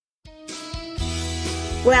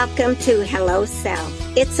Welcome to Hello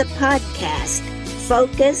Self. It's a podcast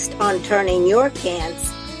focused on turning your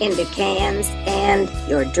can'ts into cans and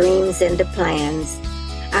your dreams into plans.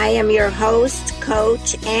 I am your host,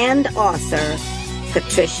 coach, and author,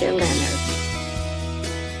 Patricia Leonard.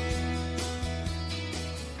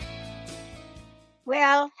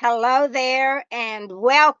 Well, hello there and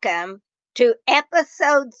welcome to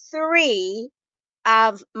episode 3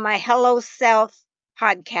 of my Hello Self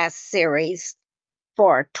podcast series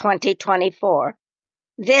for 2024.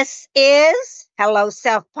 This is Hello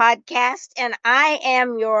Self Podcast, and I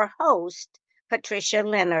am your host, Patricia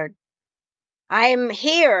Leonard. I'm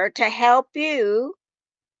here to help you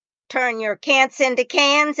turn your can'ts into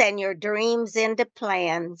cans and your dreams into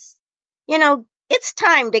plans. You know, it's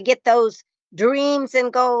time to get those dreams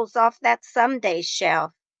and goals off that someday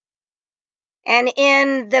shelf. And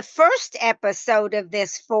in the first episode of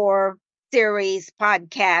this 4 series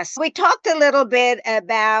podcast, we talked a little bit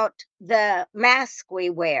about the mask we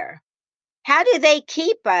wear. How do they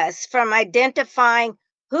keep us from identifying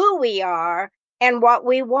who we are and what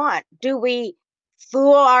we want? Do we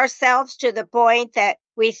fool ourselves to the point that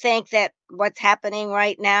we think that what's happening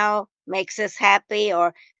right now makes us happy,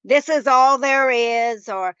 or this is all there is,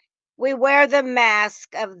 or we wear the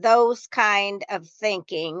mask of those kind of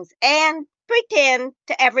thinkings and pretend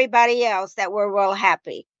to everybody else that we're real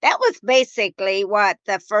happy. That was basically what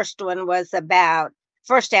the first one was about,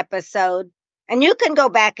 first episode. And you can go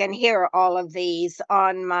back and hear all of these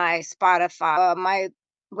on my Spotify, my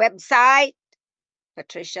website,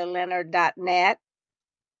 patricialeonard.net.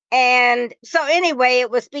 And so anyway,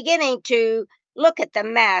 it was beginning to look at the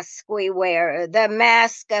mask we wear, the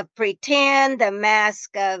mask of pretend, the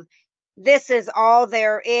mask of this is all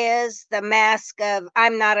there is, the mask of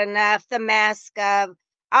I'm not enough, the mask of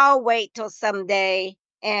I'll wait till someday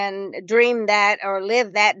and dream that or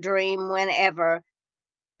live that dream whenever.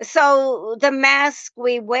 So the mask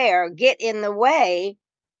we wear get in the way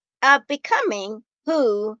of becoming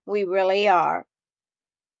who we really are.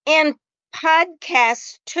 In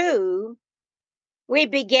podcast 2, we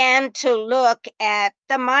began to look at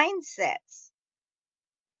the mindsets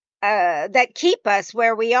that keep us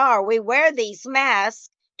where we are. We wear these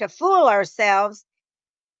masks to fool ourselves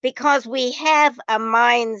because we have a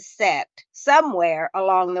mindset somewhere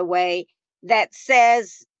along the way that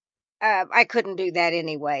says, I couldn't do that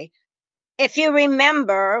anyway. If you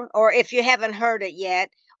remember, or if you haven't heard it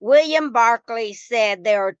yet, William Barclay said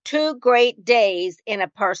there are 2 great days in a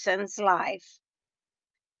person's life.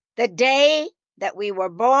 The day that we were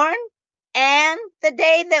born and the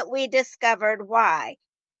day that we discovered why.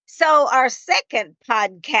 So our second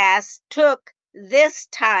podcast took this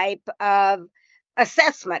type of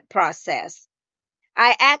assessment process.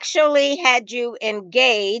 I actually had you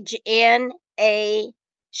engage in a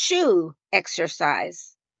shoe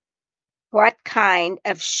exercise. What kind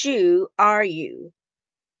of shoe are you?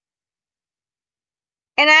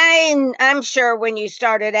 And I'm sure when you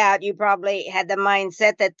started out, you probably had the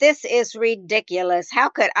mindset that this is ridiculous. How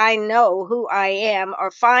could I know who I am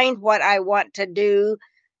or find what I want to do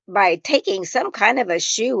by taking some kind of a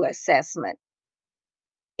shoe assessment?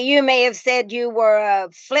 You may have said you were a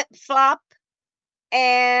flip-flop,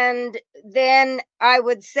 and then I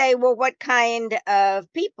would say, well, what kind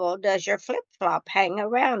of people does your flip-flop hang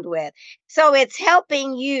around with? So it's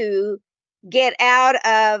helping you get out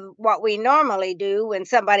of what we normally do when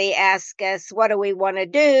somebody asks us, what do we want to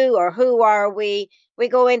do or who are we? We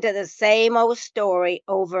go into the same old story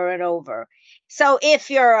over and over. So if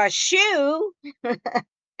you're a shoe,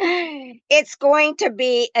 it's going to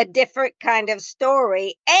be a different kind of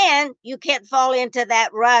story, and you can't fall into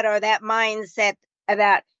that rut or that mindset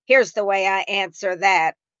about here's the way I answer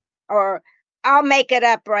that, or I'll make it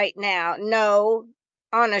up right now. No,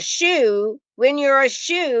 on a shoe, when you're a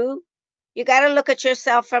shoe, you got to look at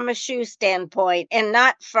yourself from a shoe standpoint and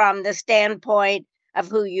not from the standpoint of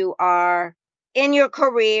who you are in your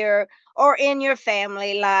career or in your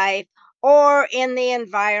family life or in the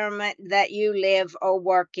environment that you live or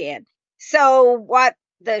work in. So what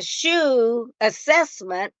the shoe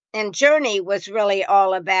assessment and journey was really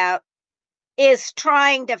all about is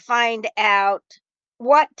trying to find out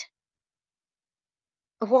what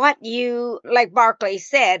you, like Barclay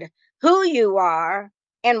said, who you are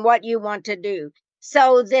and what you want to do.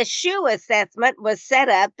 So the shoe assessment was set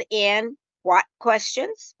up in what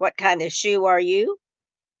questions? What kind of shoe are you?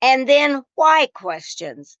 And then why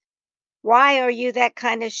questions? Why are you that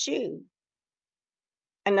kind of shoe?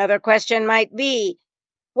 Another question might be,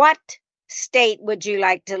 what state would you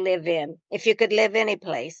like to live in if you could live any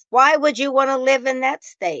place? Why would you want to live in that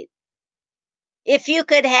state? If you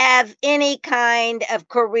could have any kind of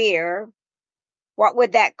career What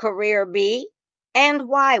would that career be? And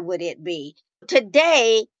why would it be?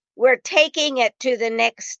 Today, we're taking it to the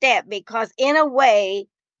next step because, in a way,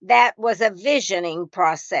 that was a visioning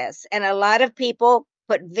process. And a lot of people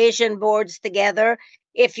put vision boards together.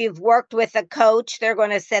 If you've worked with a coach, they're going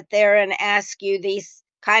to sit there and ask you these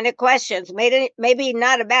kind of questions, maybe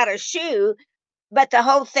not about a shoe, but the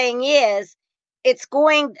whole thing is, it's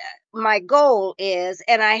going, my goal is,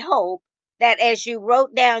 and I hope that as you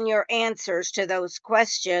wrote down your answers to those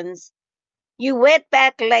questions, you went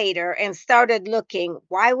back later and started looking,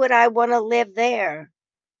 why would I want to live there?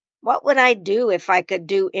 What would I do if I could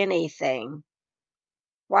do anything?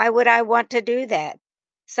 Why would I want to do that?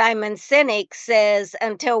 Simon Sinek says,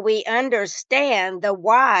 until we understand the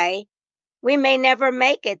why, we may never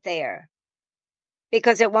make it there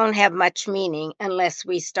because it won't have much meaning unless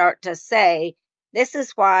we start to say, this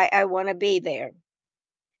is why I want to be there.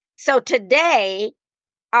 So today,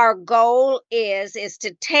 our goal is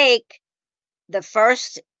to take the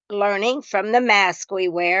first learning from the mask we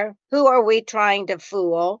wear. Who are we trying to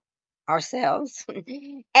fool? Ourselves.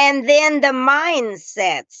 And then the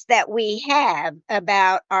mindsets that we have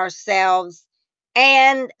about ourselves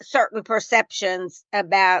and certain perceptions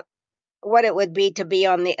about what it would be to be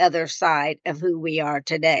on the other side of who we are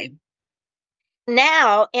today.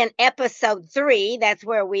 Now, in episode 3, that's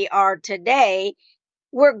where we are today,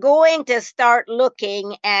 we're going to start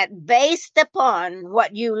looking at, based upon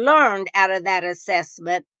what you learned out of that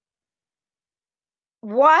assessment,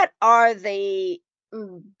 what are the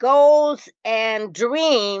goals and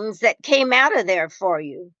dreams that came out of there for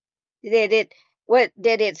you? Did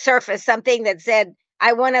it surface something that said,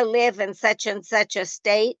 I want to live in such and such a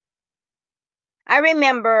state? I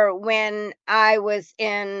remember when I was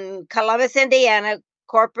in Columbus, Indiana,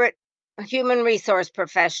 corporate human resource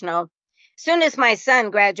professional. Soon as my son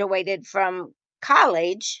graduated from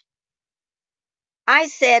college, I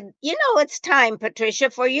said, it's time, Patricia,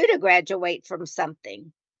 for you to graduate from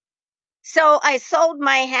something. So I sold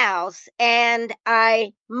my house and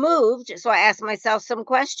I moved. So I asked myself some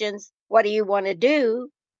questions. What do you want to do?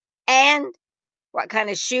 And what kind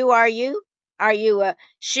of shoe are you? Are you a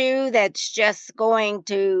shoe that's just going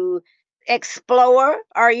to explore?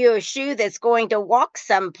 Are you a shoe that's going to walk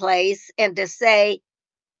someplace and to say,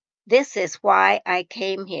 this is why I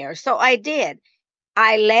came here? So I did.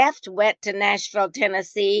 I left, went to Nashville,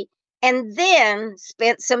 Tennessee, and then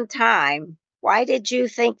spent some time. Why did you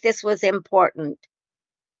think this was important?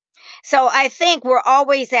 So I think we're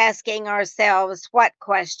always asking ourselves what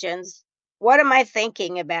questions? What am I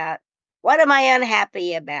thinking about? What am I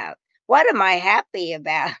unhappy about? What am I happy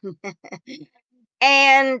about?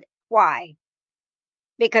 And why?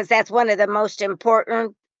 Because that's one of the most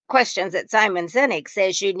important questions that Simon Sinek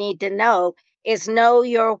says you need to know is know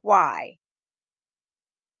your why.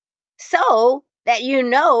 So that you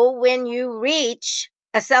know when you reach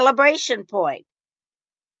a celebration point.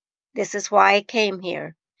 This is why I came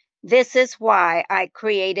here. This is why I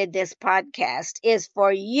created this podcast, is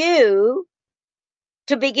for you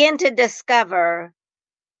to begin to discover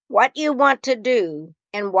what you want to do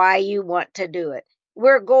and why you want to do it.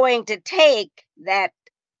 We're going to take that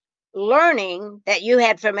learning that you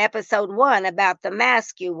had from episode 1 about the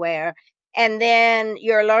mask you wear, and then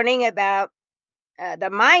you're learning about the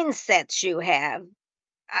mindsets you have.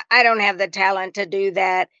 I don't have the talent to do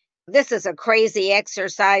that. This is a crazy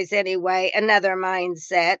exercise anyway, another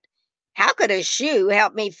mindset. How could a shoe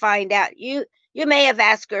help me find out? You may have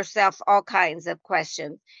asked yourself all kinds of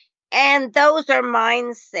questions. And those are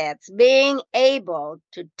mindsets, being able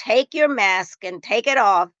to take your mask and take it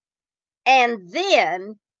off and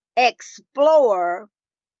then explore,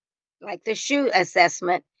 like the shoe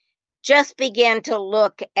assessment, just begin to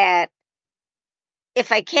look at,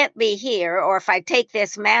 if I can't be here or if I take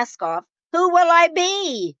this mask off, who will I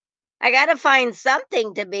be? I got to find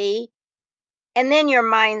something to be. And then your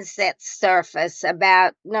mindset surface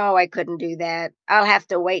about, no, I couldn't do that. I'll have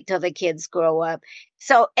to wait till the kids grow up.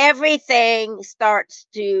 So everything starts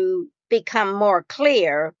to become more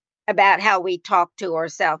clear about how we talk to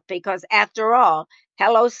ourselves, because after all,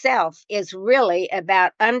 Hello Self is really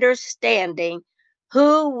about understanding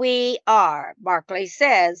who we are. Barclay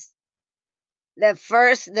says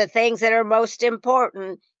the things that are most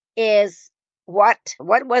important is what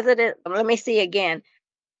was it? Let me see again.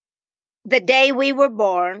 The day we were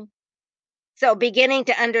born. So beginning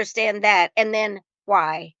to understand that, and then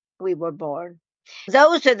why we were born.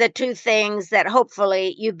 Those are the two things that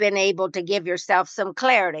hopefully you've been able to give yourself some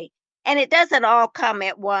clarity. And it doesn't all come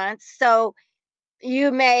at once. So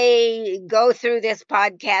you may go through this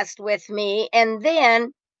podcast with me, and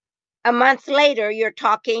then A month later, you're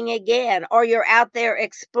talking again, or you're out there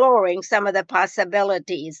exploring some of the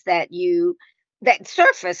possibilities that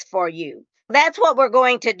surface for you. That's what we're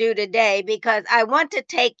going to do today because I want to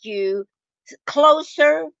take you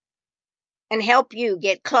closer and help you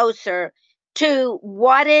get closer to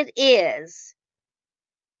what it is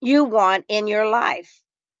you want in your life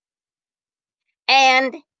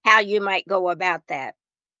and how you might go about that.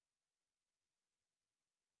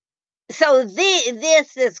 So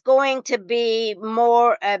this is going to be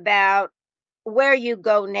more about where you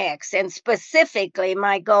go next. And specifically,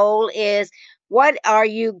 my goal is what are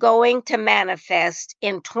you going to manifest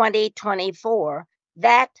in 2024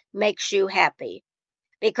 that makes you happy?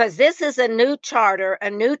 Because this is a new charter, a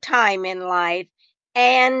new time in life,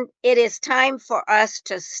 and it is time for us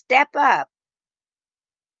to step up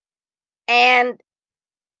and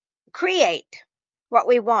create what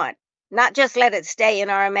we want, not just let it stay in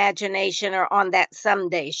our imagination or on that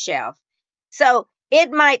someday shelf. So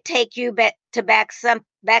it might take you back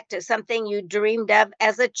to something you dreamed of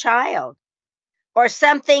as a child, or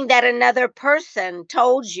something that another person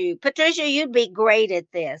told you, Patricia, you'd be great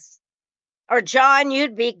at this, or John,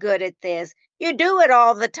 you'd be good at this. You do it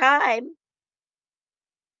all the time.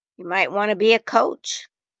 You might want to be a coach.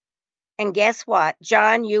 And guess what?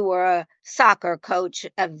 John, you were a soccer coach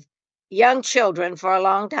of young children for a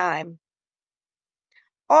long time.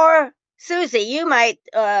 Or Susie, you might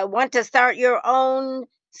want to start your own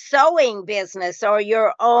sewing business or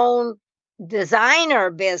your own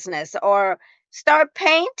designer business or start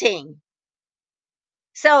painting.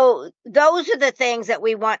 So those are the things that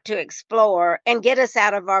we want to explore and get us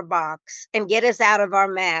out of our box and get us out of our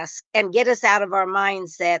mask and get us out of our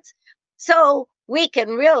mindsets so we can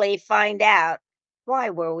really find out why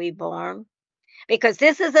were we born? Because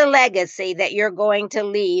this is a legacy that you're going to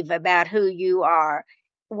leave about who you are.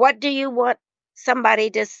 What do you want somebody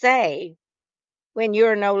to say when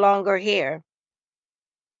you're no longer here?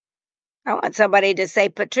 I want somebody to say,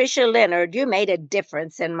 Patricia Leonard, you made a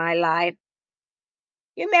difference in my life.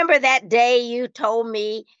 You remember that day you told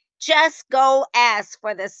me, just go ask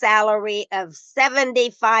for the salary of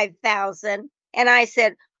 75,000. And I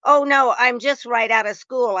said, oh no, I'm just right out of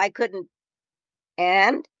school. I couldn't.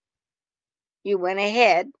 And you went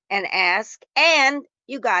ahead and asked and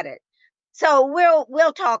you got it. So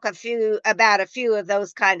we'll talk about a few of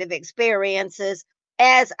those kind of experiences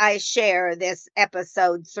as I share this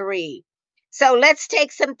episode 3. So let's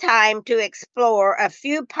take some time to explore a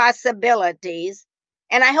few possibilities.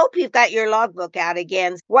 And I hope you've got your logbook out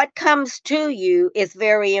again. What comes to you is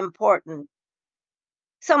very important.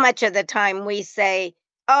 So much of the time we say,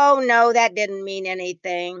 oh no, that didn't mean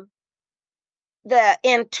anything. The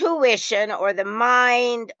intuition or the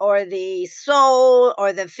mind or the soul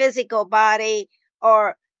or the physical body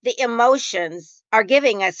or the emotions are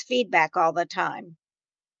giving us feedback all the time,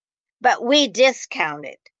 but we discount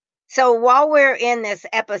it. So while we're in this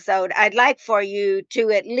episode, I'd like for you to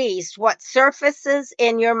at least what surfaces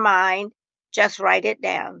in your mind, just write it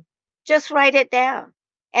down. Just write it down.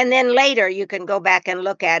 And then later you can go back and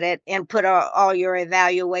look at it and put all your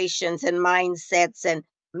evaluations and mindsets and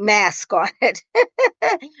mask on it.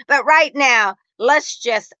 But right now, let's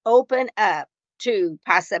just open up to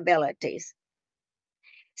possibilities.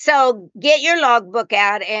 So get your logbook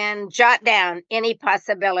out and jot down any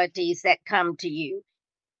possibilities that come to you.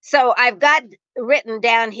 So I've got written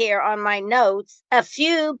down here on my notes a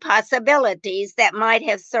few possibilities that might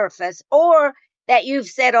have surfaced or that you've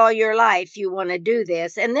said all your life you want to do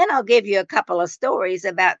this. And then I'll give you a couple of stories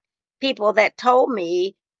about people that told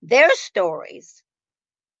me their stories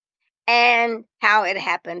and how it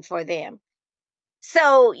happened for them.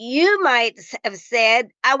 So you might have said,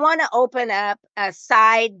 I want to open up a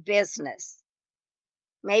side business.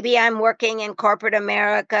 Maybe I'm working in corporate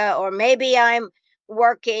America, or maybe I'm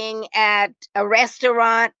working at a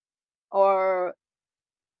restaurant or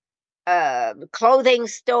a clothing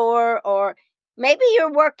store, or maybe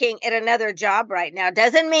you're working at another job right now.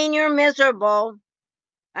 Doesn't mean you're miserable.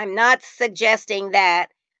 I'm not suggesting that.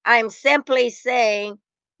 I'm simply saying,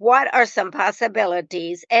 what are some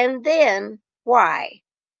possibilities? And then why?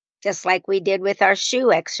 Just like we did with our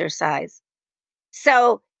shoe exercise.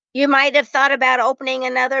 So you might have thought about opening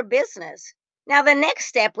another business. Now, the next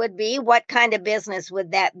step would be, what kind of business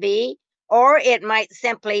would that be? Or it might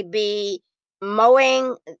simply be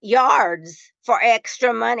mowing yards for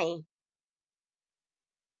extra money.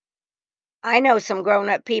 I know some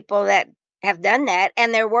grown-up people that have done that,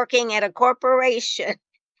 and they're working at a corporation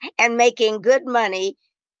and making good money,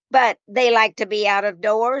 but they like to be out of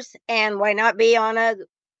doors, and why not be on a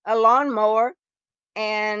lawnmower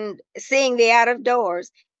and seeing the out of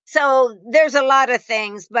doors? So there's a lot of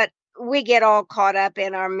things, but we get all caught up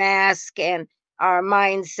in our mask and our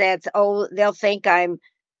mindsets. Oh, they'll think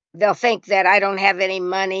that I don't have any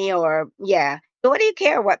money, or yeah. What do you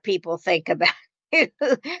care what people think about you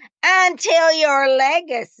until your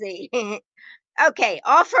legacy? Okay,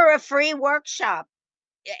 offer a free workshop.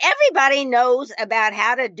 Everybody knows about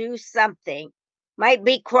how to do something. Might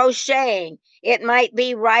be crocheting, it might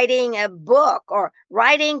be writing a book or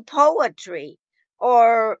writing poetry,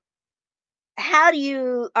 or how do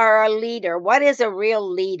you are a leader? What is a real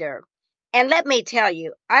leader? And let me tell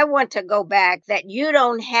you, I want to go back that you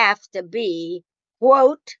don't have to be,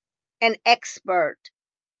 quote, an expert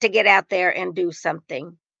to get out there and do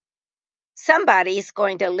something. Somebody's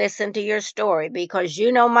going to listen to your story, because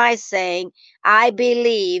you know my saying, I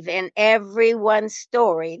believe in everyone's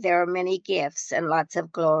story there are many gifts and lots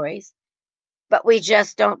of glories, but we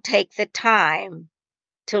just don't take the time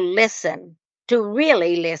to listen, to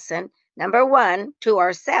really listen. Number one, to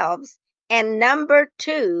ourselves, and number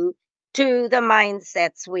two, to the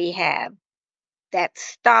mindsets we have that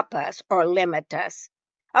stop us or limit us.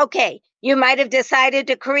 Okay, you might have decided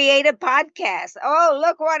to create a podcast. Oh,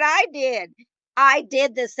 look what I did. I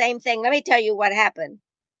did the same thing. Let me tell you what happened.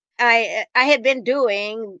 I had been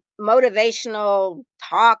doing motivational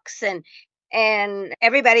talks, and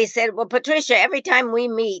everybody said, "Well, Patricia, every time we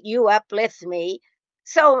meet, you uplift me."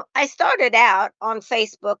 So I started out on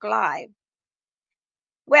Facebook Live.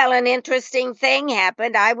 Well, an interesting thing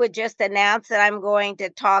happened. I would just announce that I'm going to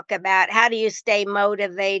talk about how do you stay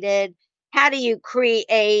motivated? How do you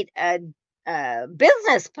create a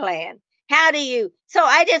business plan? How do you? So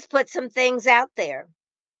I just put some things out there.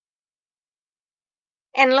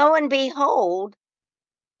 And lo and behold,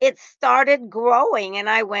 it started growing. And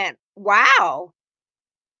I went, wow,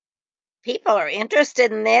 people are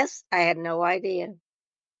interested in this. I had no idea.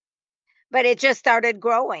 But it just started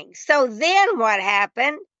growing. So then what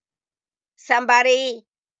happened? Somebody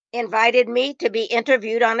invited me to be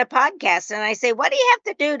interviewed on a podcast. And I say, what do you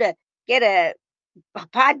have to do to get a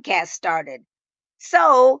podcast started?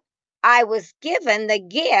 So I was given the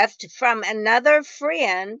gift from another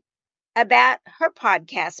friend about her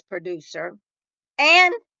podcast producer.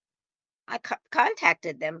 And I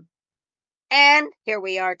contacted them. And here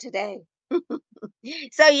we are today.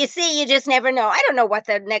 So you see, you just never know. I don't know what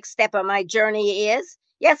the next step of my journey is.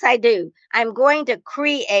 Yes, I do. I'm going to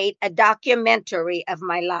create a documentary of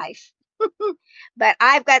my life. But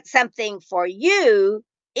I've got something for you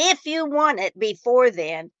if you want it before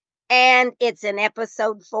then. And it's in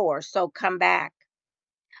episode 4. So come back.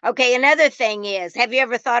 Okay, another thing is, have you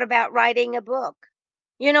ever thought about writing a book?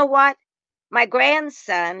 You know what? My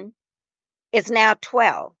grandson is now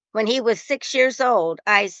 12. When he was 6 years old,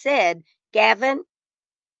 I said, Gavin,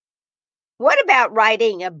 what about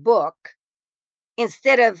writing a book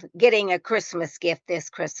instead of getting a Christmas gift this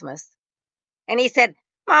Christmas? And he said,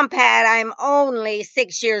 Mom, Pat, I'm only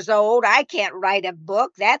 6 years old. I can't write a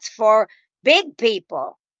book. That's for big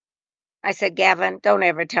people. I said, Gavin, don't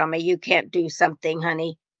ever tell me you can't do something,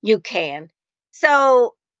 honey. You can.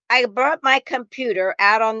 So I brought my computer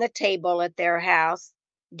out on the table at their house.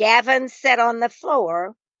 Gavin sat on the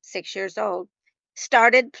floor, 6 years old,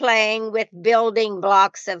 started playing with building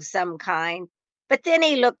blocks of some kind. But then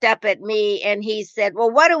he looked up at me and he said,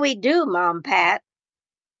 well, what do we do, Mom, Pat?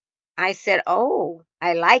 I said, oh,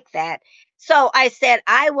 I like that. So I said,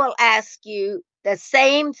 I will ask you the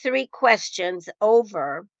same 3 questions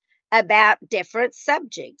over about different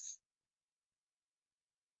subjects.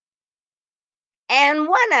 And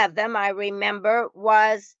one of them I remember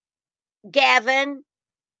was, Gavin,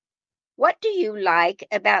 what do you like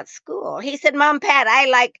about school? He said, Mom, Pat, I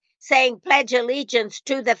like saying pledge allegiance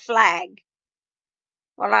to the flag.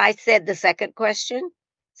 Well, I said the second question.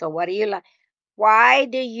 So what do you like? Why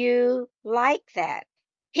do you like that?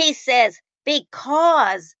 He says,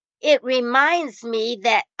 because it reminds me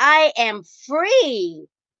that I am free.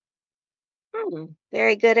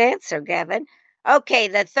 Very good answer, Gavin. Okay,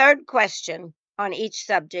 the third question on each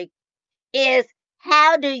subject is,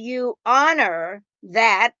 how do you honor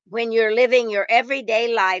that when you're living your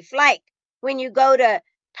everyday life? Like when you go to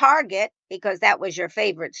Target, because that was your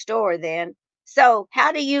favorite store then. So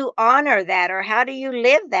how do you honor that, or how do you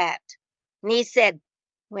live that? And he said,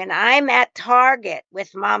 when I'm at Target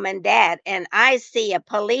with Mom and Dad and I see a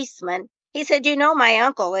policeman, he said, you know, my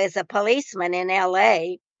uncle is a policeman in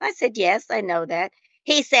LA. I said, yes, I know that.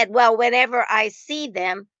 He said, well, whenever I see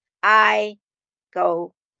them, I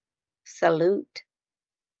go salute.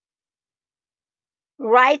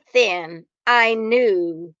 Right then, I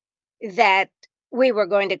knew that we were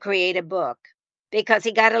going to create a book, because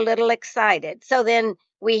he got a little excited. So then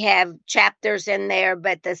We have chapters in there,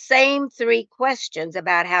 but the same three questions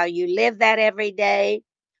about how you live that every day,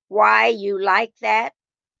 why you like that,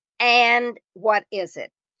 and what is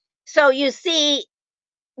it. So you see,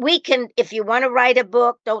 we can, if you want to write a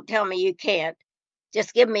book, don't tell me you can't.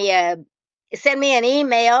 Just send me an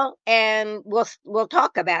email and we'll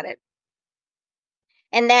talk about it.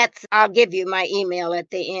 And I'll give you my email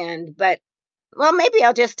at the end, but well, maybe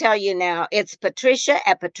I'll just tell you now. It's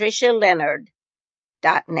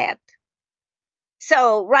patricia@patricialeonard.net.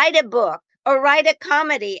 So write a book or write a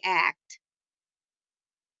comedy act.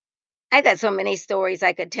 I got so many stories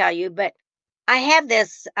I could tell you, but I have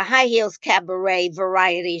this High Heels Cabaret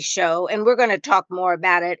variety show, and we're going to talk more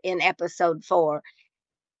about it in episode 4.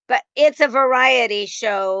 But it's a variety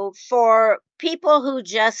show for people who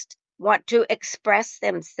just want to express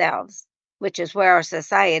themselves, which is where our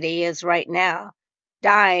society is right now,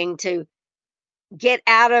 dying to get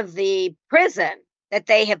out of the prison that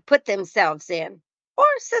they have put themselves in, or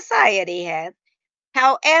society has.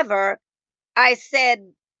 However, I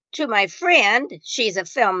said to my friend, she's a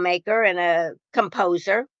filmmaker and a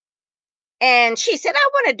composer, and she said, I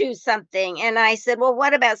want to do something. And I said, well,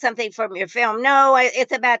 what about something from your film? No,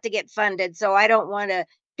 it's about to get funded, so I don't want to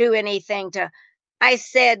do anything to. I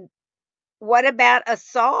said, what about a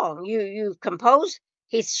song you've composed?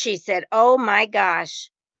 She said, oh my gosh,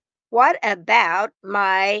 what about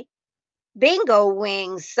my Bingo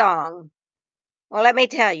Wings song? Well, let me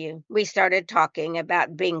tell you, we started talking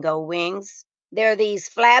about bingo wings. They're these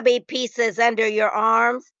flabby pieces under your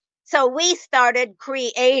arms. So we started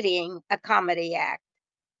creating a comedy act.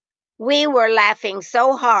 We were laughing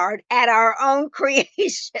so hard at our own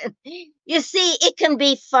creation. You see, it can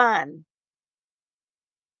be fun.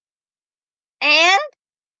 And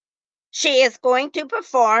she is going to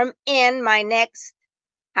perform in my next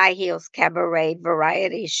High Heels Cabaret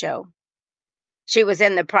variety show. She was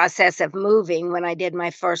in the process of moving when I did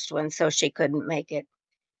my first one, so she couldn't make it.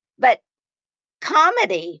 But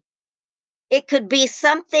comedy, it could be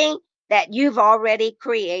something that you've already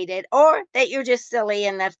created or that you're just silly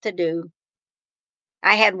enough to do.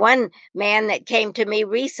 I had one man that came to me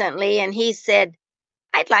recently and he said,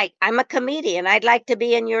 I'm a comedian. I'd like to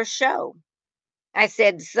be in your show. I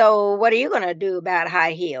said, so what are you going to do about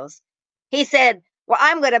high heels? He said, well,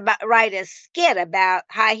 I'm going to write a skit about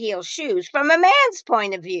high heel shoes from a man's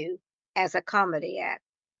point of view as a comedy act.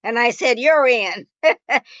 And I said, you're in.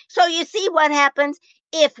 So you see what happens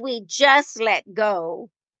if we just let go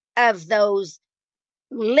of those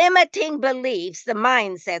limiting beliefs, the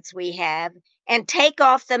mindsets we have, and take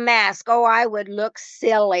off the mask. Oh, I would look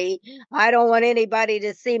silly. I don't want anybody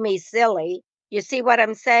to see me silly. You see what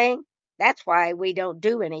I'm saying? That's why we don't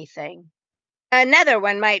do anything. Another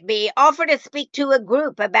one might be offer to speak to a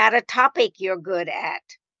group about a topic you're good at.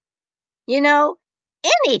 You know,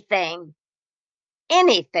 anything,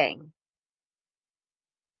 anything,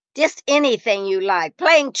 just anything you like.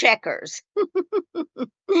 Playing checkers,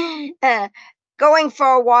 uh, going for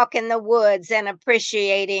a walk in the woods and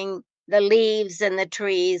appreciating the leaves and the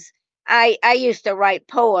trees. I used to write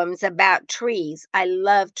poems about trees. I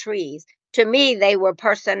love trees. To me, they were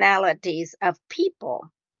personalities of people.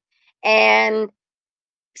 And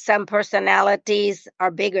some personalities are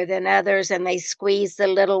bigger than others and they squeeze the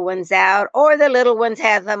little ones out, or the little ones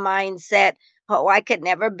have a mindset, oh, I could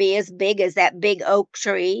never be as big as that big oak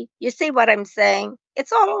tree. You see what I'm saying?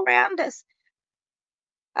 It's all around us.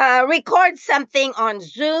 Record something on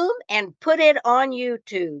Zoom and put it on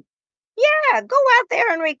YouTube. Yeah, go out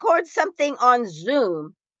there and record something on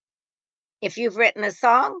Zoom. If you've written a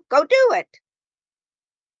song, go do it.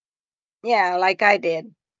 Yeah, like I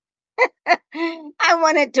did. I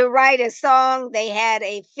wanted to write a song. They had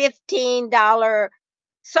a $15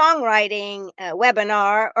 songwriting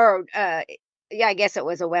webinar, or yeah, I guess it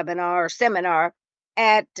was a webinar or seminar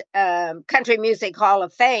at Country Music Hall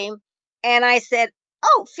of Fame. And I said,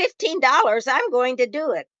 oh, $15, I'm going to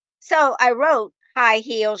do it. So I wrote High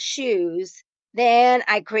Heel Shoes. Then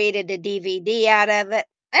I created a DVD out of it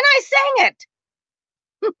and I sang it.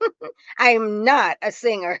 I'm not a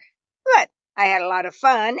singer, but I had a lot of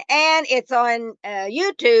fun. And it's on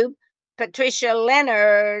YouTube, Patricia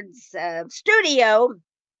Leonard's studio.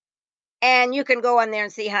 And you can go on there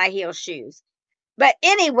and see High Heel Shoes. But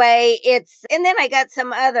anyway, and then I got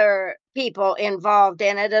some other people involved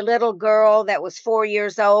in it, a little girl that was 4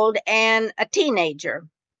 years old and a teenager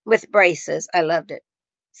with braces. I loved it.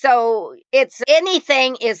 So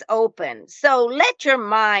anything is open. So let your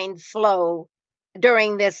mind flow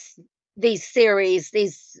during these series,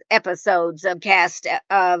 these episodes of cast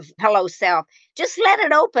of Hello Self. Just let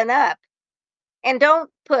it open up and don't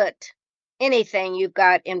put anything you've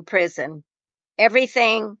got in prison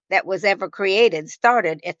Everything that was ever created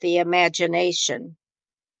started at the imagination.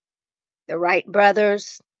 The Wright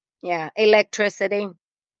brothers, yeah, electricity.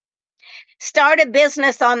 Start a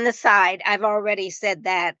business on the side. I've already said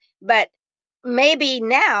that, but maybe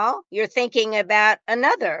now you're thinking about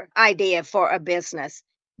another idea for a business.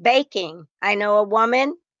 Baking. I know a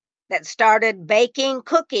woman that started baking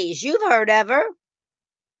cookies. You've heard of her.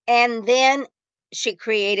 And then she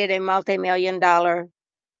created a multi-million-dollar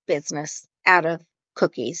business out of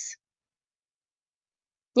cookies.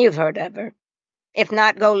 You've heard of her. If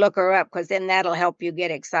not, go look her up, because then that'll help you get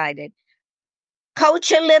excited.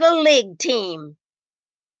 Coach a little league team.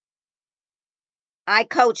 I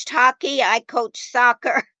coached hockey, I coached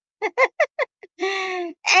soccer,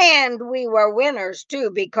 and we were winners too,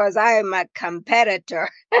 because I'm a competitor.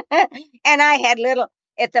 And I had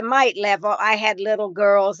at the mite level, I had little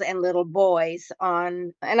girls and little boys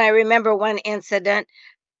on. And I remember one incident,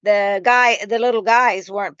 the little guys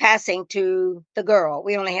weren't passing to the girl.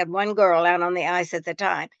 We only had one girl out on the ice at the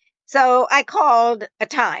time. So I called a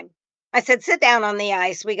time. I said, sit down on the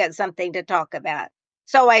ice. We got something to talk about.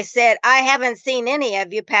 So I said, I haven't seen any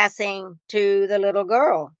of you passing to the little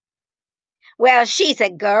girl. Well, she's a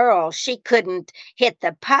girl. She couldn't hit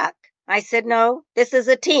the puck. I said, no, this is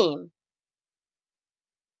a team.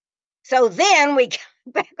 So then we got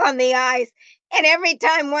back on the ice, and every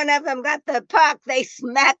time one of them got the puck, they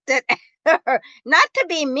smacked it at her. Not to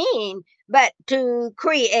be mean, but to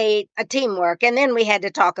create a teamwork. And then we had to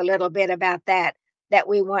talk a little bit about that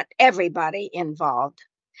we want everybody involved.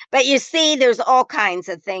 But you see, there's all kinds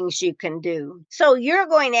of things you can do. So you're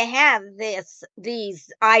going to have these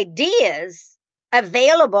ideas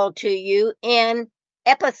available to you in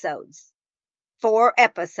episodes, 4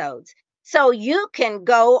 episodes. So you can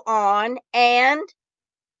go on and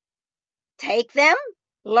take them,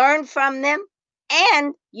 learn from them,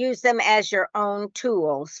 and use them as your own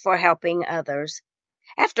tools for helping others.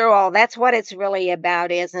 After all, that's what it's really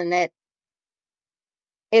about, isn't it?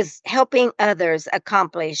 Is helping others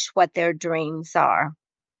accomplish what their dreams are.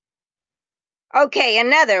 Okay,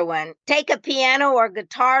 another one. Take a piano or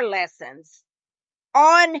guitar lessons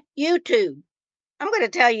on YouTube. I'm going to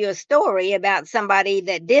tell you a story about somebody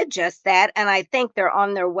that did just that, and I think they're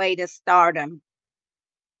on their way to stardom.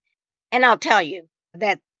 And I'll tell you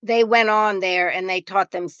that they went on there and they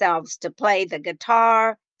taught themselves to play the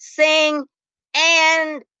guitar, sing,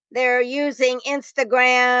 and they're using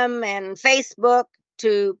Instagram and Facebook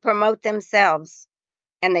to promote themselves.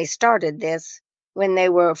 And they started this when they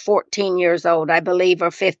were 14 years old, I believe,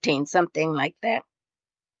 or 15, something like that.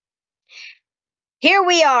 Here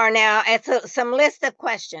we are now at some list of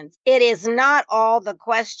questions. It is not all the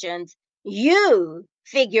questions. You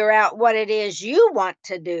figure out what it is you want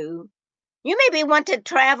to do. You maybe want to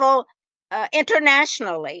travel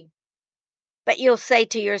internationally, but you'll say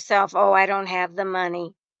to yourself, oh, I don't have the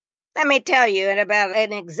money. Let me tell you about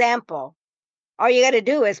an example. All you got to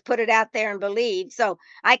do is put it out there and believe. So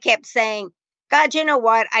I kept saying, God, you know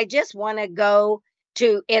what? I just want to go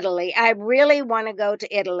to Italy. I really want to go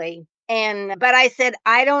to Italy. But I said,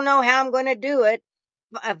 I don't know how I'm going to do it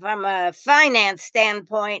from a finance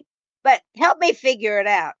standpoint, but help me figure it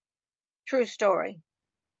out. True story.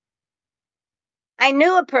 I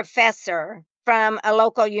knew a professor from a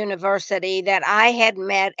local university that I had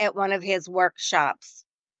met at one of his workshops.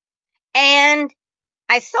 And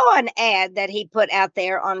I saw an ad that he put out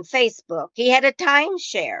there on Facebook. He had a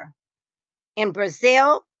timeshare in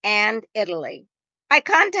Brazil and Italy. I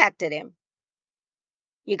contacted him.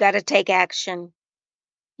 You got to take action.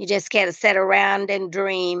 You just can't sit around and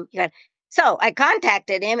dream. So I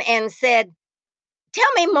contacted him and said,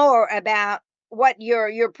 tell me more about what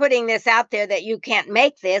you're putting this out there, that you can't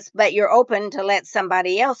make this, but you're open to let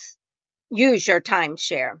somebody else use your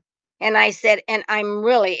timeshare. And I said, and I'm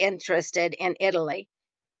really interested in Italy.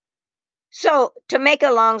 So to make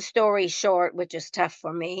a long story short, which is tough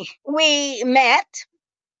for me, we met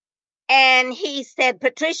and he said,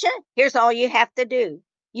 Patricia, here's all you have to do.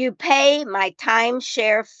 You pay my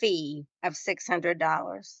timeshare fee of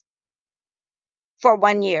 $600 for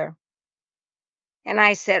 1 year. And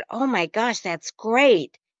I said, oh my gosh, that's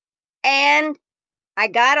great. And I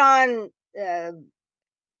got on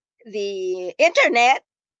the internet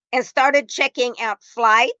and started checking out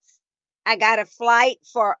flights. I got a flight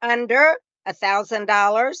for under $1,000.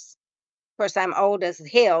 Of course, I'm old as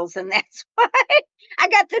hills, and that's why I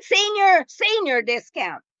got the senior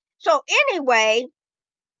discount. So anyway,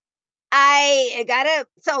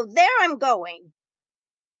 so there I'm going.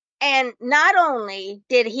 And not only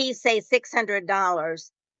did he say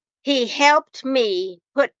 $600, he helped me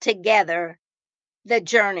put together the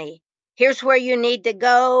journey. Here's where you need to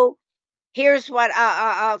go. Here's what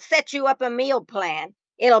I'll set you up a meal plan.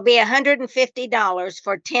 It'll be $150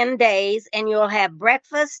 for 10 days, and you'll have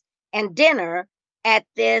breakfast and dinner at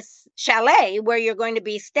this chalet where you're going to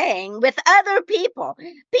be staying with other people all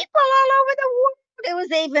over the world. It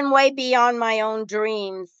was even way beyond my own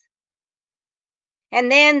dreams.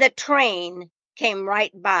 And then the train came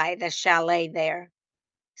right by the chalet there.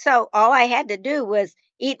 So all I had to do was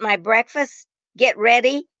eat my breakfast, get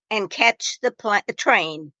ready, and catch the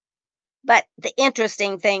train. But the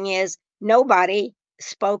interesting thing is, nobody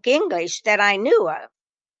spoke English that I knew of.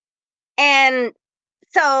 And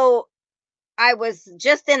so I was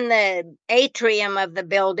just in the atrium of the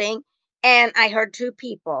building, and I heard two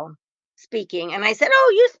people speaking. And I said,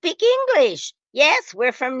 "Oh, you speak English?" "Yes,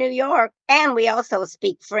 we're from New York, and we also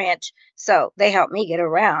speak French." So they helped me get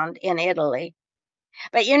around in Italy.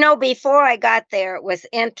 But before I got there, it was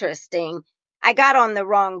interesting. I got on the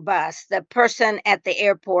wrong bus. The person at the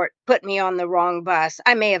airport put me on the wrong bus.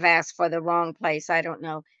 I may have asked for the wrong place. I don't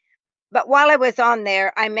know. But while I was on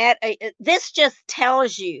there, I met this just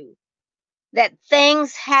tells you that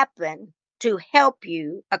things happen to help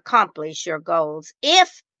you accomplish your goals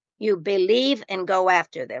if you believe and go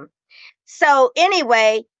after them. So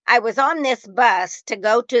anyway, I was on this bus to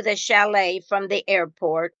go to the chalet from the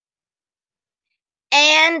airport.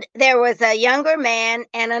 And there was a younger man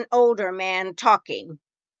and an older man talking.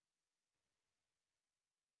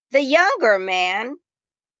 The younger man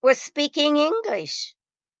was speaking English.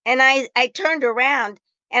 And I turned around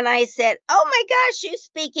and I said, "Oh my gosh, you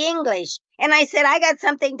speak English." And I said, "I got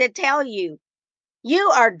something to tell you.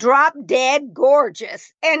 You are drop dead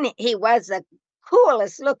gorgeous." And he was the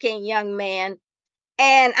coolest looking young man.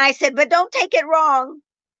 And I said, "But don't take it wrong."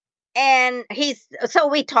 And so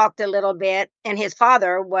we talked a little bit, and his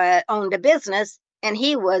father owned a business, and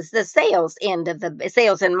he was the sales end of the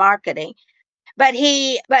sales and marketing. But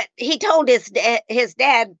he told his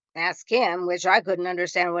dad, ask him, which I couldn't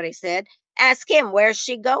understand what he said, ask him, "Where's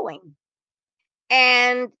she going?"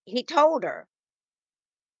 And he told her.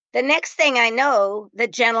 The next thing I know,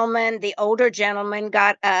 the older gentleman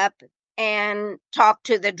got up and talked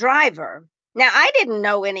to the driver. Now, I didn't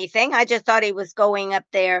know anything. I just thought he was going up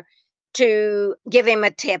there to give him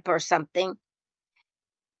a tip or something.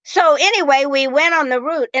 So anyway, we went on the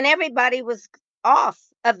route and everybody was off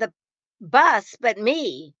of the bus but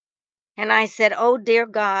me. And I said, "Oh, dear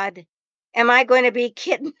God, am I going to be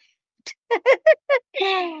kidnapped?"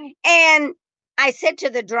 And I said to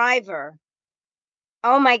the driver,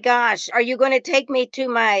 "Oh my gosh, are you going to take me to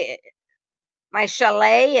my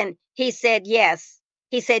chalet?" And he said, "Yes."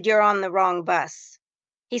 He said, "You're on the wrong bus."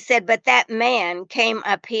 He said, "But that man came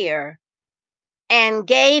up here and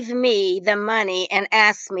gave me the money and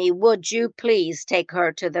asked me, would you please take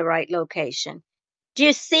her to the right location?" Do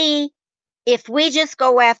you see? If we just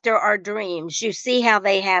go after our dreams, you see how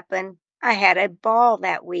they happen? I had a ball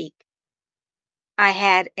that week. I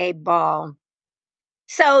had a ball.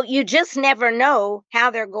 So you just never know how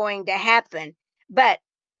they're going to happen. But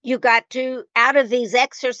you got to, out of these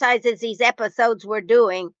exercises, these episodes we're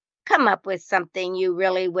doing, come up with something you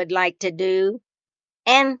really would like to do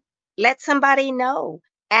and let somebody know.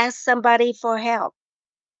 Ask somebody for help.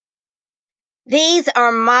 These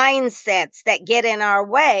are mindsets that get in our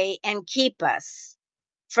way and keep us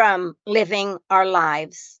from living our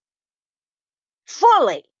lives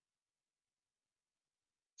fully.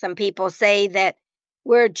 Some people say that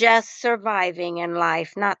we're just surviving in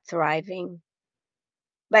life, not thriving.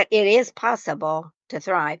 But it is possible to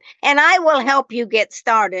thrive. And I will help you get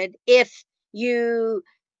started if you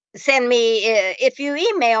if you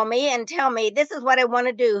email me and tell me, "This is what I want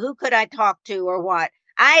to do. Who could I talk to or what?"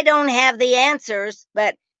 I don't have the answers,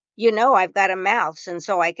 but I've got a mouth, and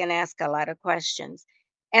so I can ask a lot of questions.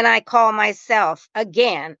 And I call myself,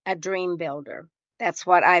 again, a dream builder. That's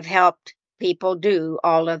what I've helped people do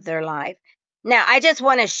all of their life. Now, I just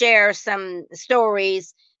want to share some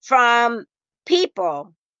stories from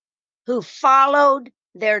people who followed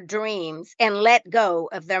their dreams and let go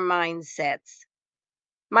of their mindsets.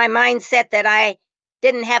 My mindset that I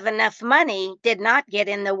didn't have enough money did not get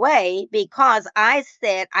in the way because I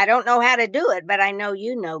said, "I don't know how to do it, but I know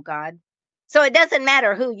you know, God." So it doesn't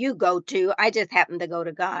matter who you go to. I just happen to go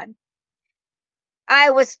to God. I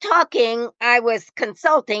was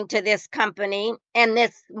consulting to this company, and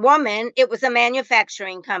this woman, it was a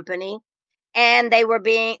manufacturing company, and they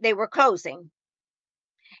were closing.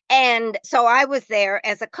 And so I was there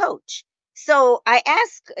as a coach. So I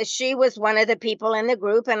asked, she was one of the people in the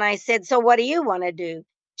group, and I said, "So what do you want to do?"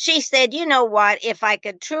 She said, "You know what? If I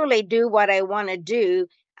could truly do what I want to do,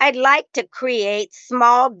 I'd like to create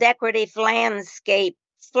small decorative landscape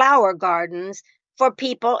flower gardens for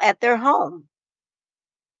people at their home.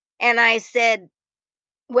 And I said,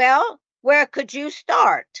 well, where could you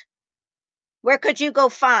start? Where could you go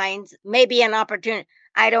find maybe an opportunity?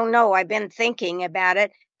 I don't know. I've been thinking about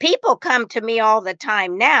it. People come to me all the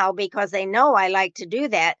time now because they know I like to do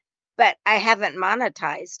that, but I haven't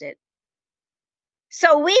monetized it.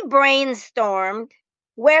 So we brainstormed,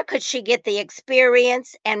 where could she get the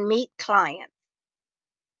experience and meet clients?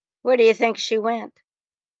 Where do you think she went?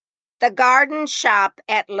 The garden shop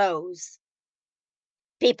at Lowe's.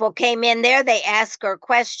 People came in there, they asked her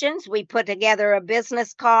questions. We put together a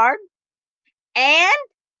business card. And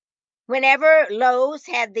whenever Lowe's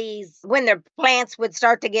had these, when their plants would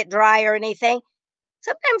start to get dry or anything,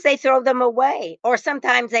 sometimes they throw them away, or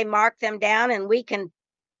sometimes they mark them down and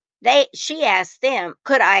she asked them,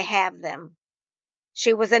 could I have them?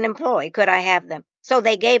 She was an employee. Could I have them? So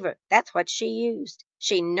they gave her. That's what she used.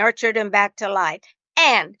 She nurtured them back to life.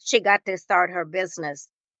 And she got to start her business.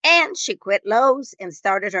 And she quit Lowe's and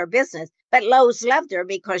started her business. But Lowe's loved her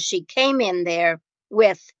because she came in there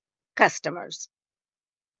with customers.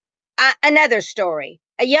 Another story.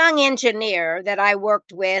 A young engineer that I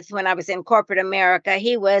worked with when I was in corporate America,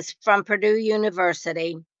 he was from Purdue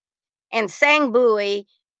University. And Sang Bowie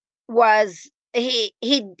was he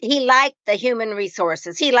liked the human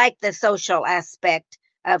resources. He liked the social aspect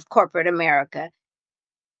of corporate America.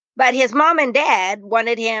 But his mom and dad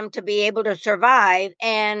wanted him to be able to survive,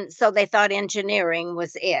 and so they thought engineering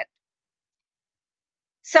was it.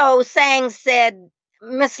 So Sang said,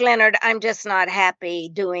 Miss Leonard, I'm just not happy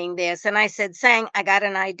doing this. And I said, Sang, I got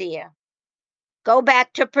an idea. Go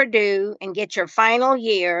back to Purdue and get your final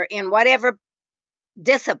year in whatever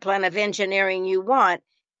discipline of engineering you want.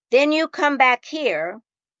 Then you come back here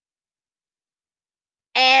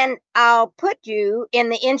and I'll put you in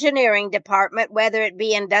the engineering department, whether it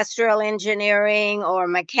be industrial engineering or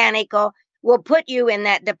mechanical. We'll put you in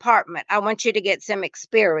that department. I want you to get some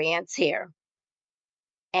experience here.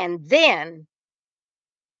 And then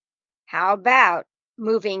how about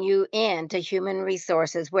moving you into human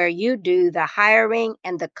resources where you do the hiring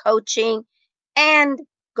and the coaching and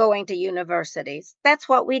going to universities? That's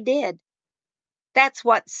what we did. That's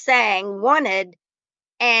what Sang wanted.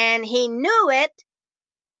 And he knew it.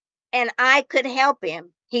 And I could help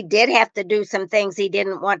him. He did have to do some things he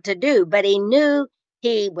didn't want to do, but he knew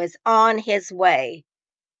he was on his way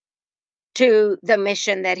to the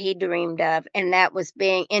mission that he dreamed of. And that was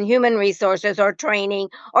being in human resources or training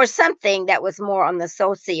or something that was more on the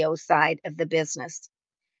socio side of the business.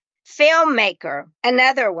 Filmmaker,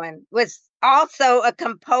 another one, was also a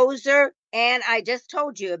composer. And I just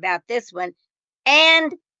told you about this one.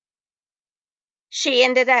 And she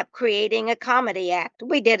ended up creating a comedy act.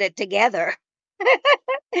 We did it together.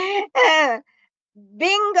 Bingo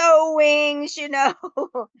wings,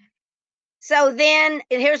 So then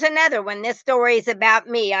here's another one. This story is about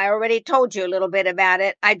me. I already told you a little bit about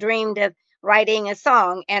it. I dreamed of writing a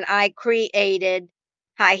song and I created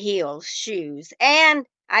high heels shoes. And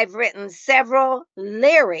I've written several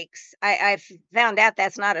lyrics. I found out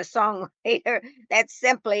that's not a songwriter. That's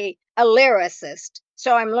simply a lyricist.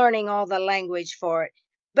 So I'm learning all the language for it.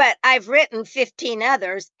 But I've written 15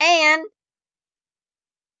 others. And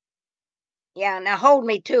yeah, now hold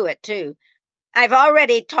me to it too. I've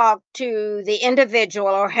already talked to the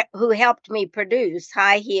individual who helped me produce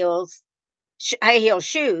high heel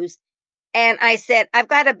shoes. And I said, I've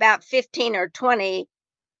got about 15 or 20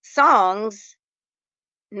 songs,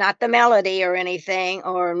 not the melody or anything,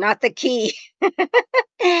 or not the key.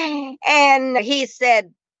 And I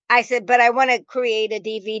said, but I want to create a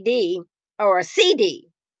DVD or a CD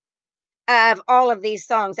of all of these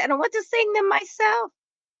songs. And I want to sing them myself.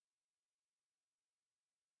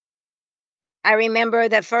 I remember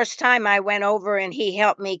the first time I went over and he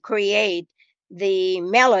helped me create the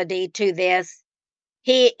melody to this.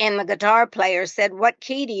 He and the guitar player said, what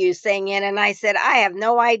key do you sing in? And I said, I have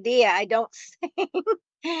no idea. I don't sing.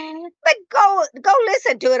 But go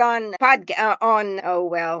listen to it on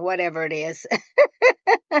whatever it is,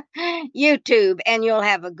 YouTube, and you'll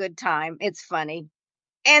have a good time. It's funny.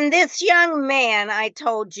 And this young man I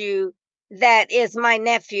told you that is my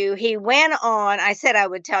nephew, he went on, I said I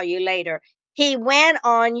would tell you later. He went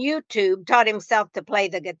on YouTube, taught himself to play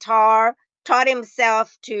the guitar, taught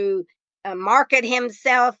himself to market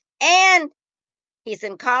himself, and he's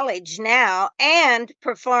in college now and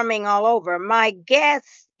performing all over. My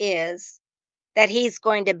guess is that he's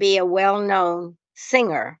going to be a well-known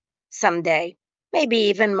singer someday, maybe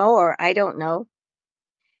even more. I don't know.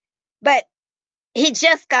 But he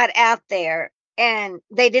just got out there and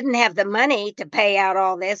they didn't have the money to pay out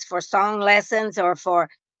all this for song lessons or for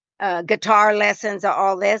guitar lessons or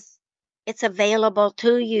all this. It's available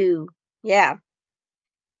to you. Yeah.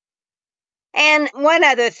 And one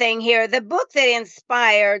other thing here, the book that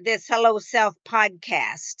inspired this Hello Self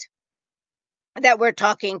podcast that we're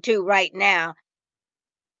talking to right now,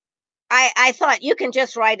 I thought you can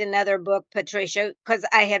just write another book, Patricia, because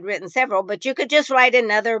I had written several, but you could just write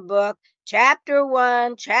another book, chapter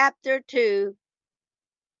 1, chapter 2.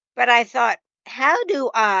 But I thought, how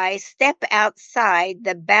do I step outside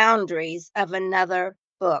the boundaries of another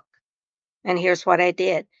book? And here's what I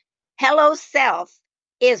did. Hello Self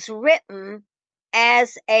is written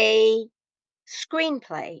as a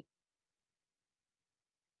screenplay.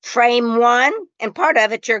 Frame 1, and part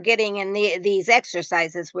of it you're getting in these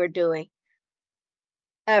exercises we're doing.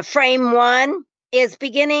 Frame 1 is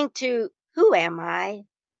beginning to, who am I?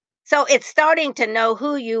 So it's starting to know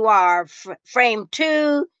who you are. Frame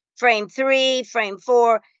 2, frame 3, frame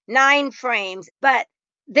 4, 9 frames. But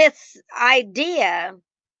this idea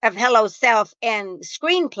of Hello Self and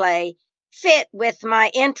screenplay fit with my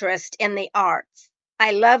interest in the arts.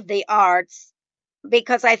 I love the arts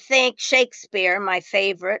because I think Shakespeare, my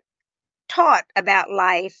favorite, taught about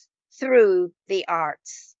life through the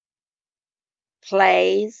arts,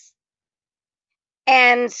 plays.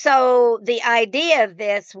 And so the idea of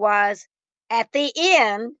this was at the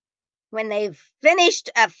end, when they've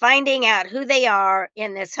finished finding out who they are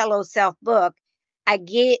in this Hello Self book, I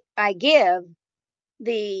give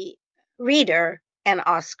the reader an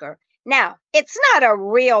Oscar. Now, it's not a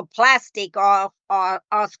real plastic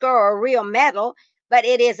Oscar or a real medal, but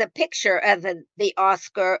it is a picture of the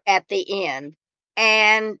Oscar at the end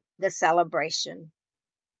and the celebration.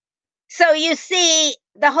 So you see,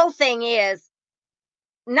 the whole thing is,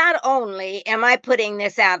 not only am I putting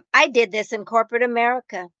this out, I did this in corporate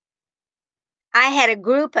America. I had a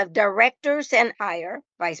group of directors and higher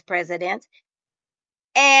vice presidents,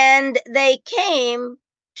 and they came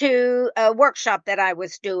to a workshop that I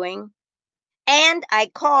was doing, and I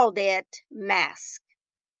called it Mask.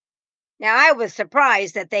 Now, I was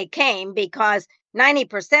surprised that they came because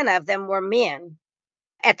 90% of them were men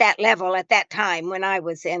at that level at that time when I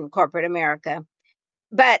was in corporate America.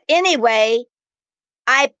 But anyway,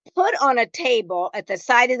 I put on a table at the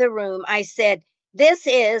side of the room, I said, this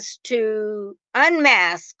is to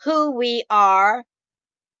unmask who we are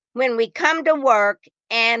when we come to work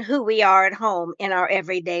and who we are at home in our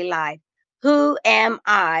everyday life. Who am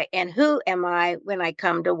I and who am I when I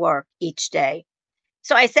come to work each day?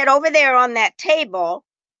 So I said, over there on that table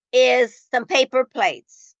is some paper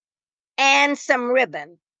plates and some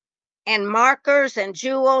ribbon and markers and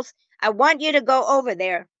jewels. I want you to go over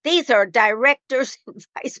there. These are directors and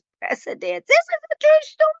vice presidents. This is a true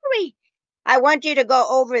story. I want you to go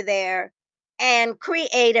over there and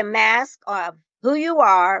create a mask of who you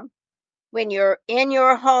are when you're in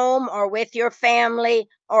your home or with your family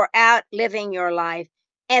or out living your life.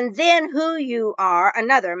 And then who you are,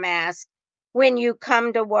 another mask, when you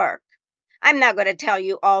come to work. I'm not going to tell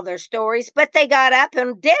you all their stories, but they got up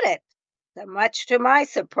and did it, much to my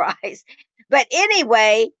surprise. But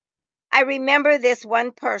anyway, I remember this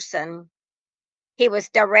one person. He was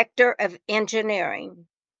director of engineering.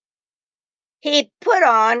 He put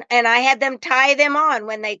on, and I had them tie them on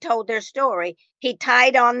when they told their story. He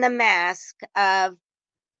tied on the mask of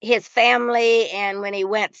his family and when he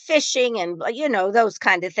went fishing and, those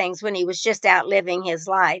kind of things when he was just out living his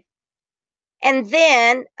life. And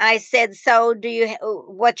then I said, so do you,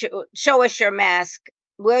 show us your mask,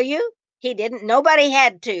 will you? He didn't, nobody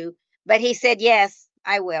had to, but he said, yes,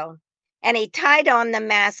 I will. And he tied on the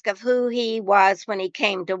mask of who he was when he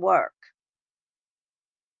came to work.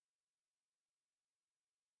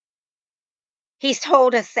 He's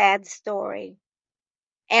told a sad story.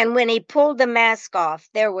 And when he pulled the mask off,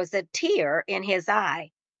 there was a tear in his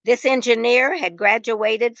eye. This engineer had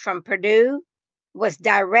graduated from Purdue, was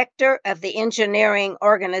director of the engineering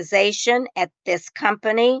organization at this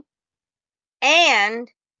company. And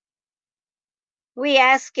we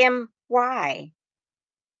asked him, why?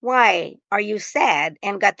 Why are you sad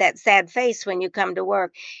and got that sad face when you come to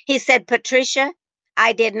work? He said, Patricia,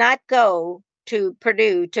 I did not go to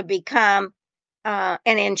Purdue to become an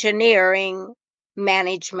engineering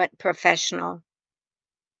management professional.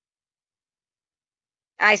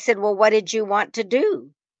 I said, well, what did you want to do?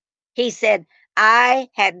 He said, I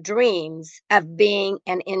had dreams of being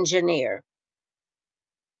an engineer.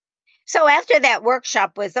 So after that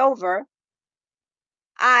workshop was over,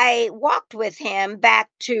 I walked with him back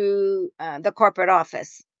to the corporate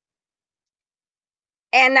office.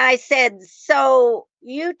 And I said, so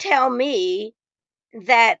you tell me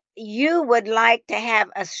that you would like to have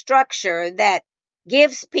a structure that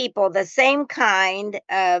gives people the same kind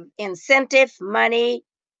of incentive, money,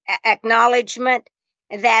 acknowledgement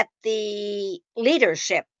that the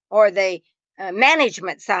leadership or the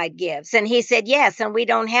management side gives. And he said, yes, and we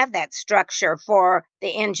don't have that structure for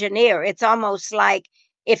the engineer. It's almost like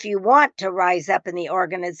if you want to rise up in the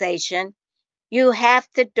organization, you have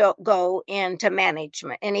to go into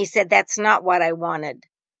management. And he said, that's not what I wanted.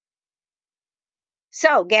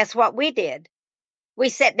 So guess what we did? We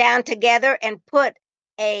sat down together and put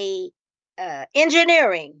a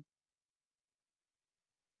engineering,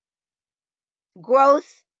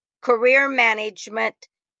 growth, career management,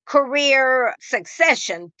 career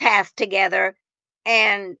succession path together,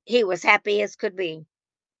 and he was happy as could be.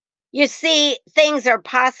 You see, things are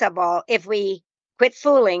possible if we quit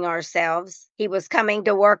fooling ourselves. He was coming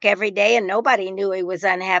to work every day and nobody knew he was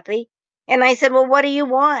unhappy. And I said, well, what do you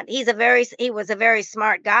want? He was a very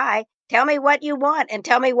smart guy. Tell me what you want and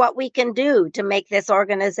tell me what we can do to make this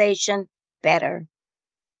organization better.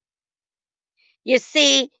 You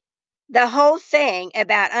see, the whole thing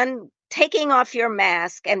about taking off your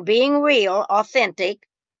mask and being real, authentic.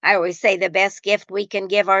 I always say the best gift we can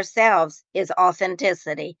give ourselves is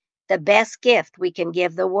authenticity. The best gift we can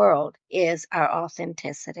give the world is our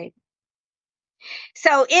authenticity.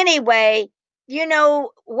 So anyway,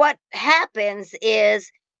 what happens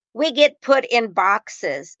is we get put in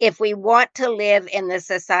boxes if we want to live in the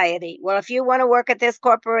society. Well, if you want to work at this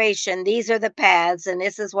corporation, these are the paths and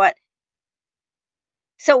this is what.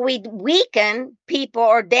 So we weaken people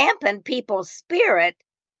or dampen people's spirit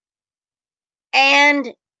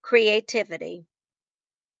and creativity.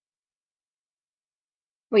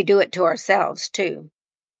 We do it to ourselves too.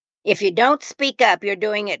 If you don't speak up, you're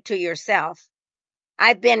doing it to yourself.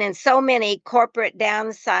 I've been in so many corporate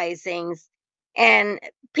downsizings, and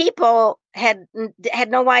people had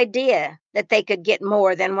no idea that they could get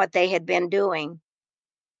more than what they had been doing,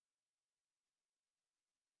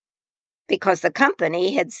 because the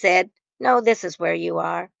company had said, no, this is where you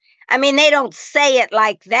are. I mean, they don't say it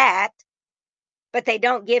like that, but they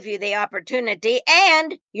don't give you the opportunity,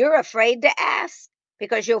 and you're afraid to ask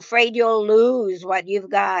because you're afraid you'll lose what you've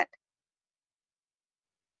got.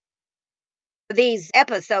 These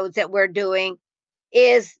episodes that we're doing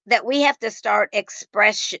is that we have to start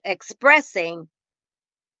expressing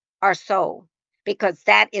our soul, because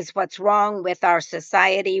that is what's wrong with our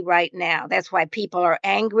society right now. That's why people are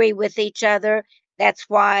angry with each other. That's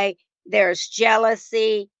why there's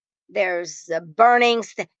jealousy, there's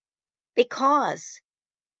burnings, because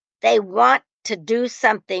they want to do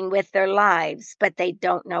something with their lives, but they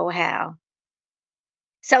don't know how.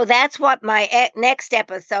 So that's what my next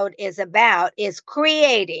episode is about, is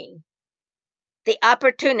creating the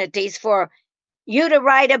opportunities for you to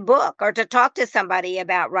write a book, or to talk to somebody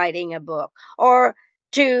about writing a book, or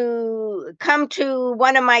to come to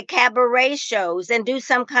one of my cabaret shows and do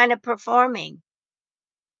some kind of performing.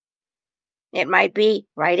 It might be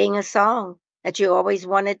writing a song that you always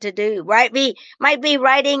wanted to do. Might be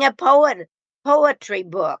writing a poetry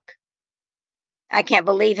book. I can't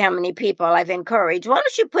believe how many people I've encouraged. Why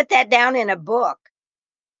don't you put that down in a book?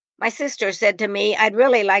 My sister said to me, I'd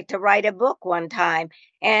really like to write a book one time.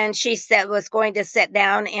 And she said was going to sit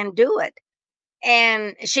down and do it.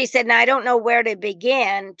 And she said, now I don't know where to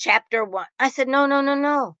begin. Chapter 1. I said,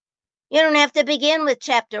 no. You don't have to begin with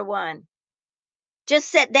chapter 1. Just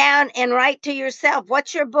sit down and write to yourself.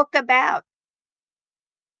 What's your book about?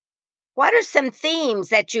 What are some themes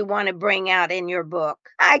that you want to bring out in your book?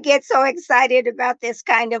 I get so excited about this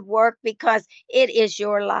kind of work because it is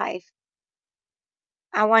your life.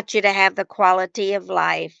 I want you to have the quality of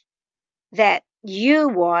life that you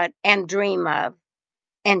want and dream of,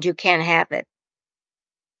 and you can have it.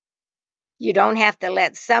 You don't have to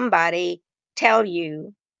let somebody tell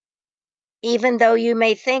you, even though you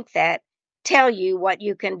may think that, tell you what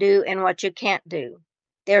you can do and what you can't do.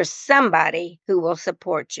 There's somebody who will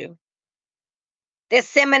support you. This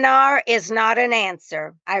seminar is not an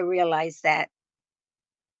answer. I realize that.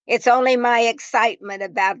 It's only my excitement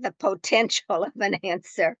about the potential of an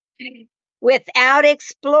answer. Without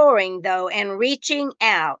exploring, though, and reaching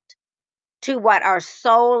out to what our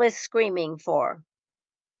soul is screaming for.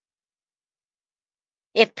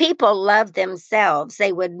 If people loved themselves,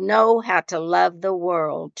 they would know how to love the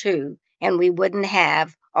world too, and we wouldn't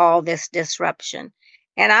have all this disruption.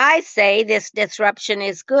 And I say this disruption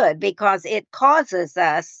is good because it causes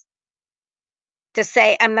us to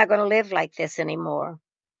say, I'm not going to live like this anymore.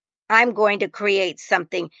 I'm going to create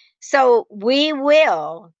something. So we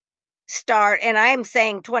will start, and I'm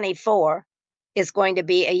saying 24 is going to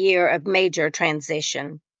be a year of major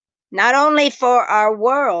transition, not only for our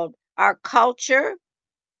world, our culture,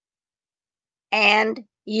 and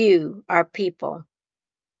you, our people.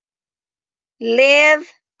 Live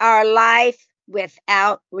our life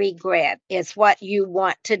without regret is what you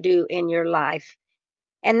want to do in your life.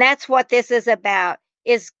 And that's what this is about,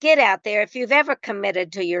 is get out there. If you've ever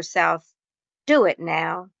committed to yourself, do it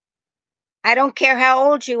now. I don't care how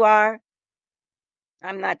old you are.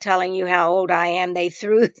 I'm not telling you how old I am. They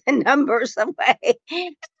threw the numbers away.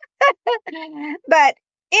 But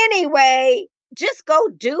anyway, just go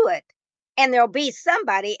do it. And there'll be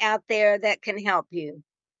somebody out there that can help you.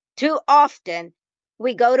 Too often,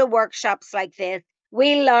 we go to workshops like this,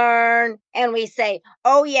 we learn, and we say,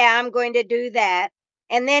 oh, yeah, I'm going to do that.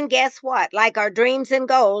 And then guess what? Like our dreams and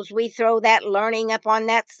goals, we throw that learning up on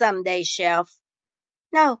that someday shelf.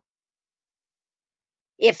 No.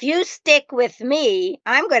 If you stick with me,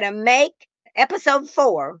 I'm going to make episode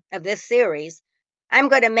 4 of this series. I'm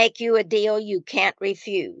going to make you a deal you can't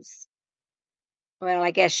refuse. Well,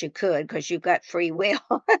 I guess you could because you've got free will.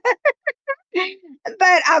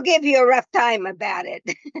 But I'll give you a rough time about it.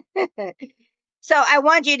 So I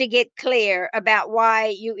want you to get clear about why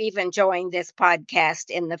you even joined this podcast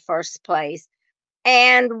in the first place,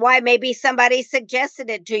 and why maybe somebody suggested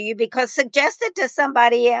it to you, because suggest it to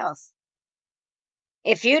somebody else.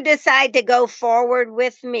 If you decide to go forward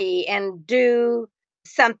with me and do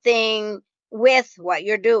something with what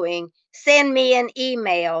you're doing, send me an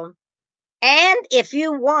email. And if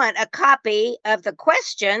you want a copy of the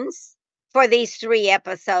questions for these 3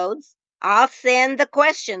 episodes, I'll send the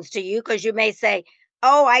questions to you, because you may say,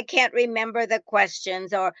 oh, I can't remember the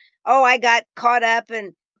questions, or, oh, I got caught up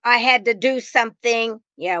and I had to do something.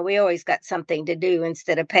 Yeah, we always got something to do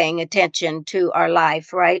instead of paying attention to our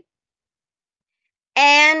life, right?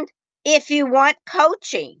 And if you want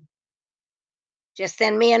coaching, just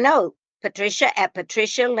send me a note,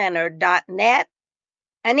 patricia@patricialeonard.net,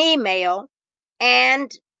 an email,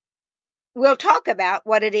 and we'll talk about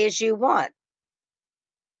what it is you want.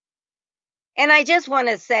 And I just want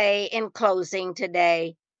to say in closing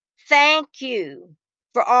today, thank you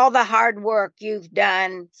for all the hard work you've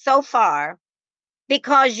done so far,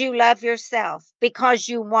 because you love yourself, because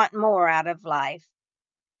you want more out of life,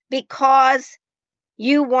 because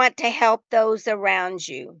you want to help those around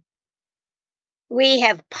you. We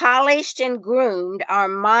have polished and groomed our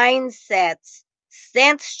mindsets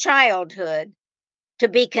since childhood to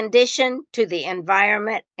be conditioned to the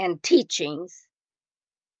environment and teachings,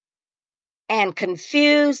 and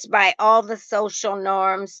confused by all the social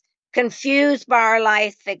norms, confused by our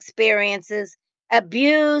life experiences,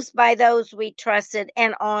 abused by those we trusted,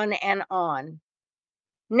 and on and on.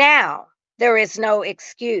 Now, there is no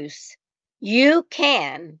excuse. You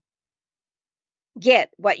can get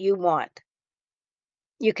what you want.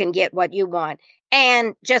 You can get what you want,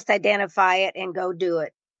 and just identify it and go do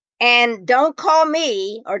it. And don't call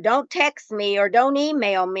me, or don't text me, or don't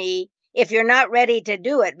email me if you're not ready to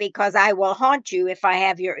do it, because I will haunt you if I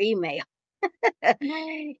have your email.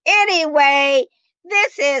 Anyway,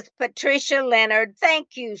 this is Patricia Leonard.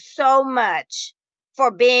 Thank you so much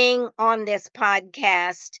for being on this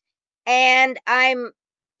podcast. And I'm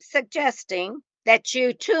suggesting that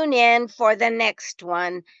you tune in for the next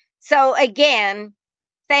one. So again,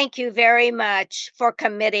 thank you very much for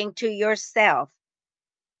committing to yourself.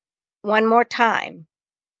 One more time,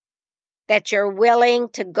 that you're willing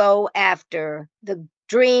to go after the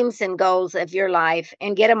dreams and goals of your life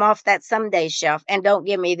and get them off that someday shelf. And don't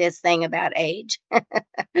give me this thing about age.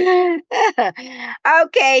 Okay,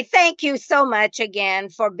 thank you so much again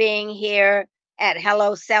for being here at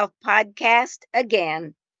Hello Self Podcast.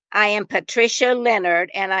 Again, I am Patricia Leonard,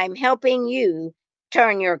 and I'm helping you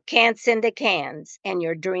turn your can'ts into cans and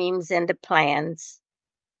your dreams into plans.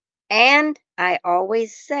 And I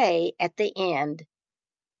always say at the end,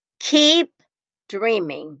 keep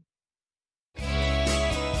dreaming.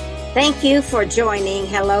 Thank you for joining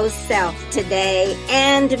Hello Self today,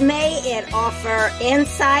 and may it offer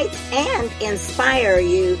insights and inspire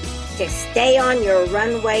you to stay on your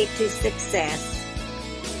runway to success.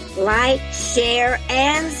 Like, share,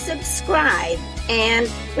 and subscribe. And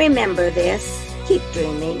remember this, keep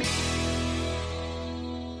dreaming.